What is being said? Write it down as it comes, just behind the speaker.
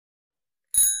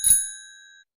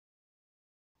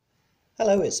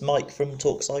Hello, it's Mike from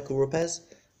Talk Cycle Repairs.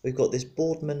 We've got this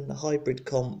Boardman hybrid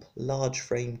comp large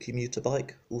frame commuter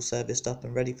bike all serviced up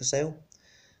and ready for sale.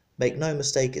 Make no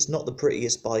mistake, it's not the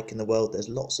prettiest bike in the world. There's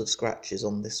lots of scratches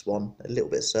on this one, a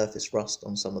little bit of surface rust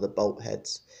on some of the bolt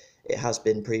heads. It has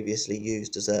been previously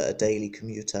used as a daily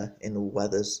commuter in all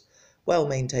weathers. Well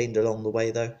maintained along the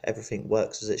way though, everything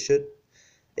works as it should.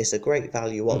 It's a great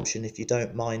value option if you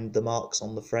don't mind the marks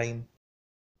on the frame.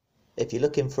 If you're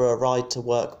looking for a ride to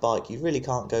work bike, you really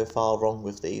can't go far wrong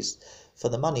with these. For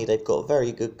the money, they've got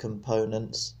very good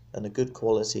components and a good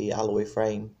quality alloy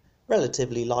frame,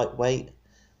 relatively lightweight,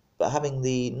 but having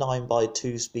the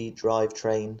 9x2 speed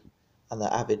drivetrain and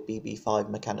the Avid BB5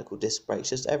 mechanical disc brakes,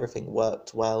 just everything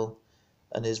worked well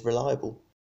and is reliable.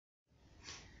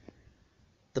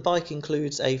 The bike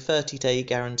includes a 30-day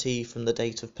guarantee from the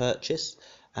date of purchase,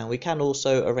 and we can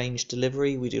also arrange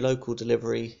delivery. We do local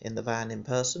delivery in the van in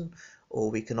person,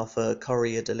 or we can offer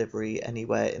courier delivery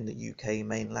anywhere in the UK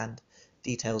mainland.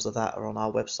 Details of that are on our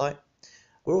website.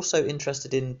 We're also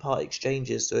interested in part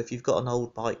exchanges, so if you've got an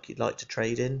old bike you'd like to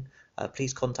trade in,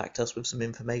 please contact us with some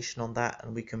information on that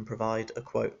and we can provide a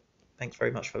quote. Thanks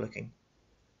very much for looking.